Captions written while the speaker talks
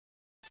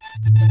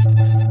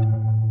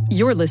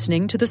You're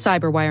listening to the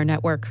Cyberwire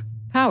Network,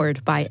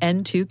 powered by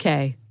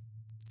N2K.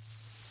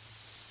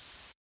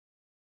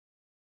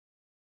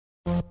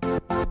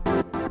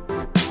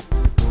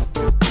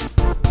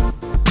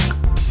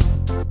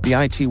 The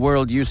IT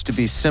world used to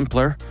be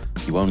simpler.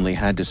 You only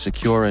had to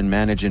secure and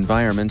manage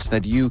environments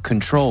that you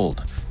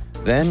controlled.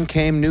 Then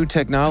came new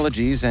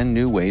technologies and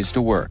new ways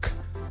to work.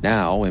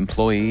 Now,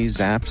 employees,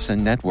 apps,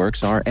 and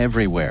networks are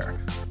everywhere.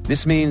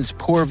 This means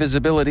poor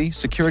visibility,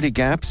 security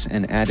gaps,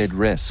 and added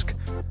risk.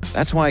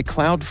 That's why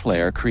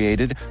Cloudflare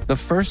created the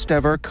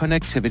first-ever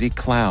connectivity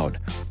cloud.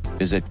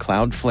 Visit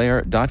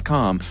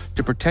cloudflare.com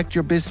to protect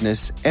your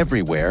business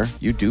everywhere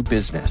you do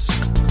business.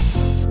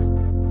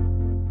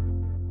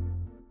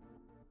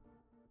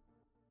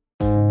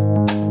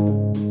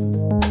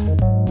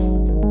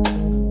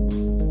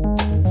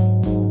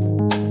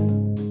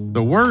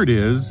 The word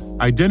is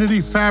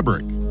identity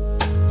fabric.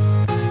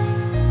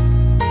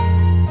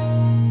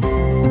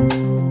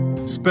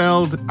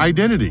 Spelled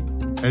identity,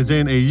 as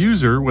in a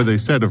user with a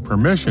set of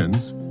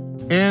permissions,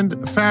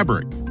 and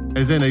fabric,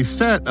 as in a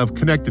set of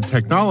connected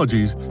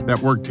technologies that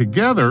work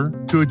together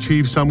to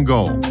achieve some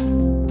goal.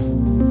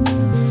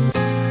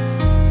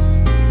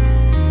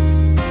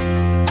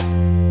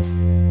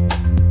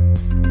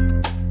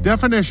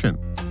 Definition: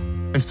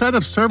 a set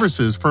of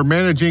services for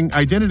managing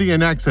identity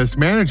and access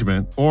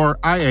management, or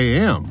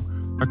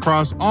IAM,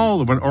 across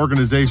all of an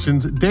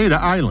organization's data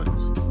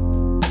islands.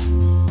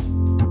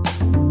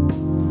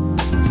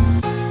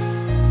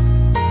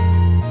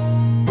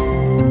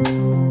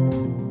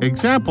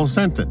 Example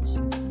sentence: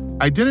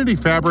 identity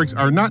fabrics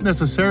are not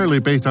necessarily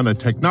based on a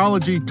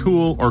technology,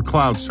 tool, or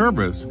cloud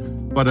service,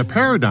 but a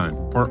paradigm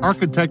for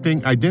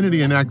architecting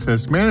identity and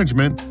access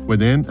management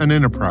within an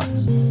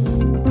enterprise.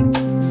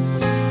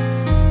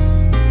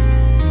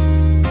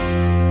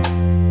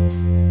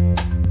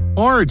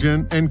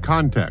 Origin and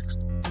context.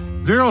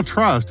 Zero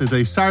Trust is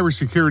a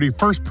cybersecurity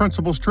first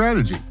principle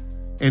strategy,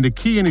 and a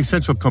key and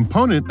essential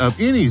component of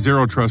any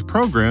Zero Trust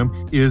program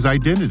is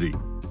identity.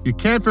 You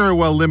can't very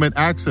well limit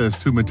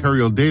access to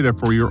material data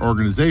for your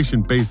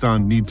organization based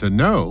on need to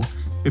know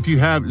if you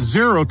have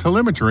zero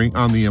telemetry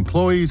on the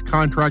employees,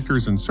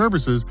 contractors, and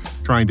services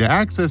trying to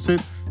access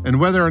it and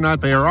whether or not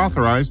they are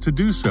authorized to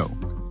do so.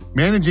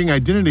 Managing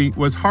identity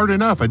was hard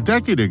enough a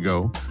decade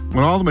ago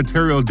when all the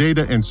material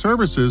data and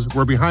services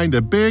were behind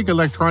a big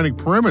electronic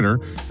perimeter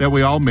that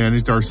we all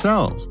managed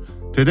ourselves.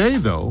 Today,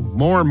 though,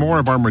 more and more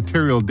of our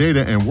material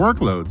data and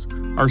workloads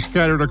are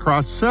scattered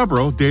across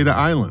several data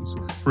islands,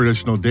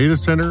 traditional data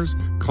centers,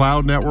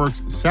 cloud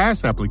networks,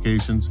 SaaS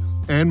applications,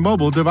 and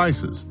mobile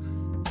devices.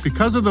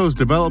 Because of those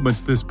developments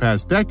this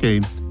past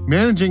decade,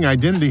 managing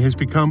identity has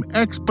become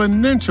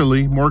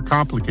exponentially more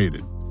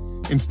complicated.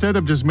 Instead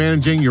of just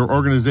managing your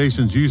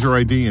organization's user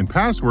ID and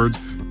passwords,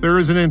 there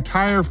is an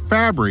entire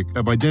fabric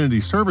of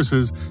identity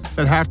services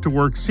that have to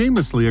work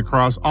seamlessly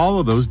across all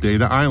of those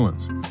data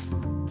islands.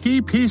 Key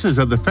pieces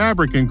of the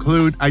fabric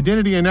include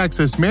Identity and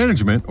Access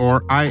Management,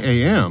 or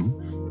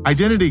IAM,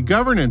 Identity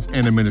Governance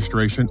and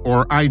Administration,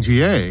 or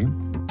IGA,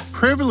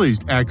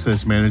 Privileged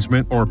Access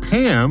Management, or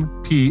PAM,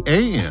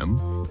 PAM,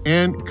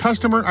 and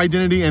Customer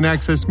Identity and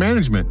Access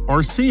Management,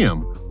 or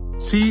CIAM,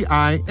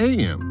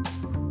 CIAM.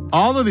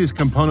 All of these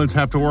components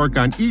have to work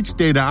on each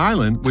data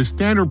island with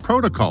standard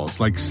protocols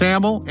like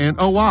SAML and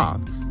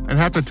OAuth, and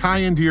have to tie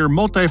into your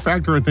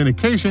multi-factor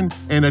authentication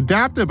and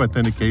adaptive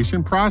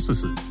authentication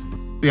processes.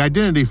 The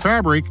identity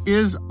fabric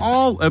is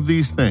all of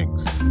these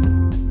things.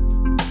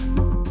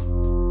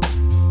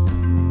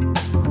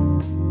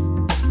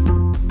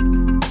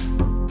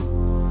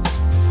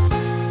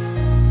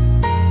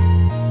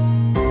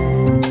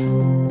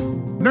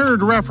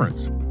 Nerd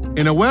reference.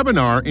 In a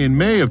webinar in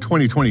May of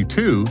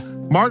 2022,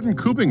 Martin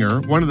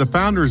Kubinger, one of the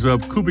founders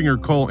of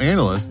Kubinger Cole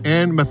Analyst,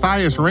 and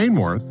Matthias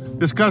Rainworth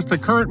discussed the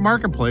current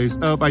marketplace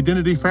of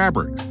identity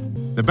fabrics.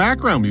 The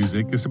background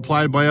music is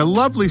supplied by a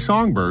lovely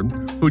songbird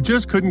who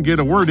just couldn't get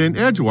a word in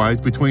edgewise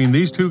between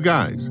these two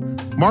guys.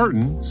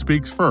 Martin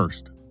speaks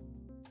first.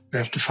 We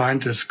have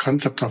defined this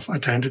concept of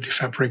identity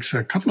fabrics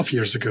a couple of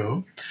years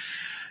ago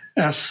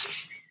as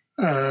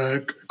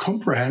a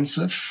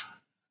comprehensive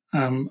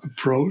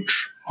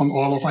approach on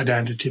all of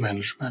identity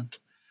management.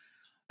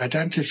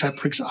 Identity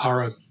fabrics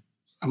are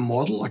a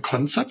model, a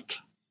concept.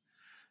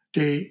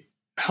 They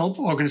help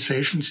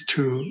organizations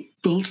to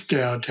build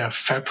their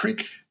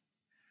fabric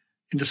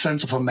in the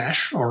sense of a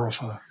mesh or of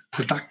a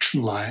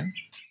production line.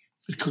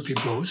 It could be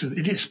both, and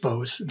it is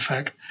both, in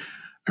fact,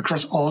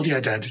 across all the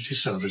identity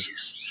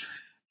services.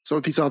 So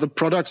these are the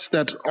products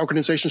that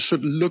organizations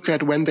should look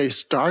at when they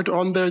start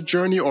on their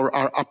journey or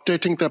are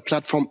updating their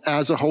platform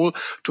as a whole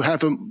to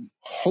have a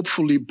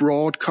hopefully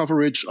broad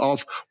coverage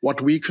of what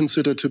we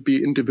consider to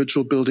be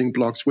individual building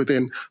blocks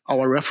within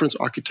our reference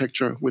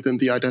architecture within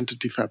the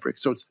identity fabric.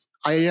 So it's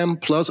IAM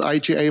plus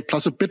IGA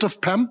plus a bit of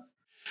PAM.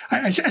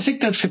 I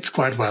think that fits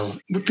quite well.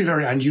 It would be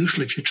very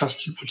unusual if you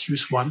just would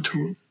use one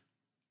tool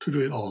to do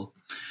it all.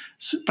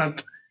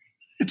 But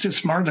it's a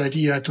smart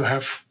idea to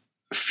have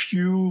a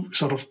few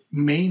sort of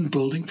main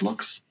building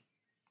blocks,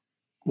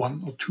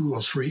 one or two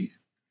or three,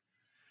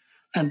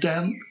 and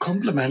then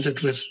complement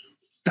it with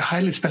the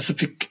highly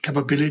specific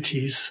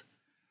capabilities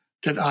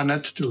that are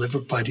not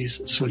delivered by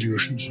these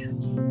solutions.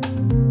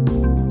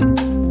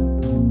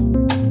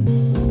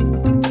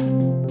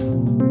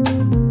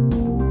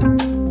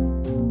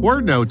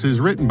 Word Notes is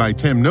written by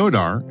Tim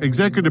Nodar,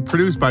 executive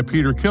produced by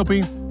Peter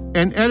Kilpie,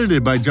 and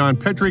edited by John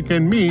Petrick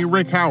and me,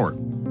 Rick Howard.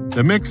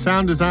 The mix,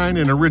 sound design,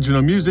 and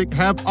original music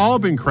have all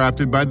been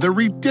crafted by the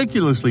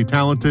ridiculously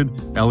talented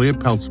Elliot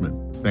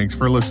Peltzman. Thanks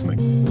for listening.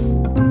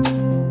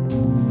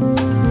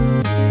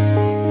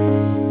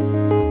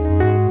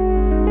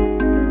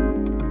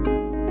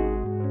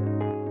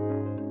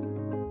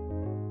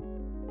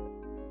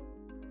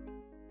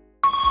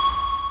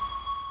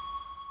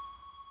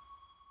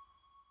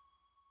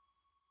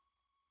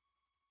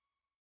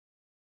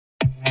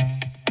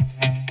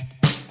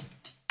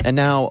 And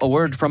now, a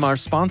word from our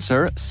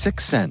sponsor,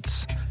 6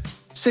 Sense.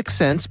 6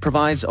 Sense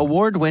provides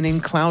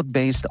award-winning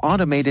cloud-based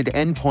automated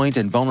endpoint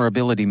and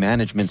vulnerability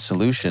management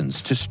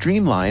solutions to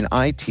streamline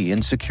IT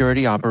and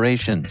security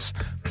operations.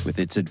 With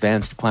its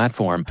advanced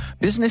platform,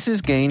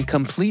 businesses gain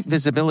complete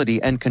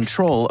visibility and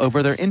control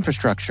over their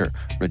infrastructure,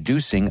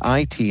 reducing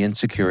IT and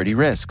security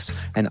risks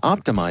and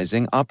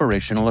optimizing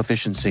operational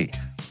efficiency.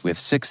 With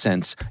 6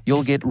 Sense,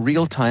 you'll get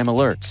real-time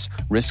alerts,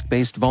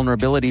 risk-based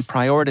vulnerability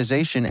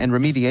prioritization and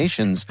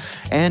remediations,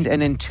 and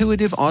an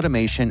intuitive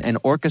automation and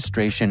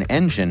orchestration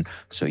engine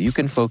so you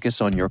can focus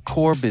on your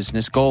core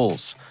business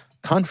goals.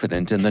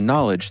 Confident in the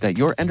knowledge that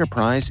your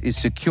enterprise is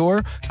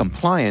secure,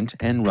 compliant,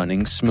 and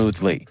running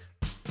smoothly.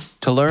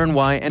 To learn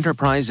why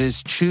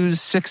enterprises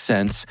choose 6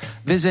 Sense,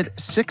 visit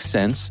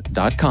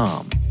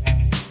 6sense.com.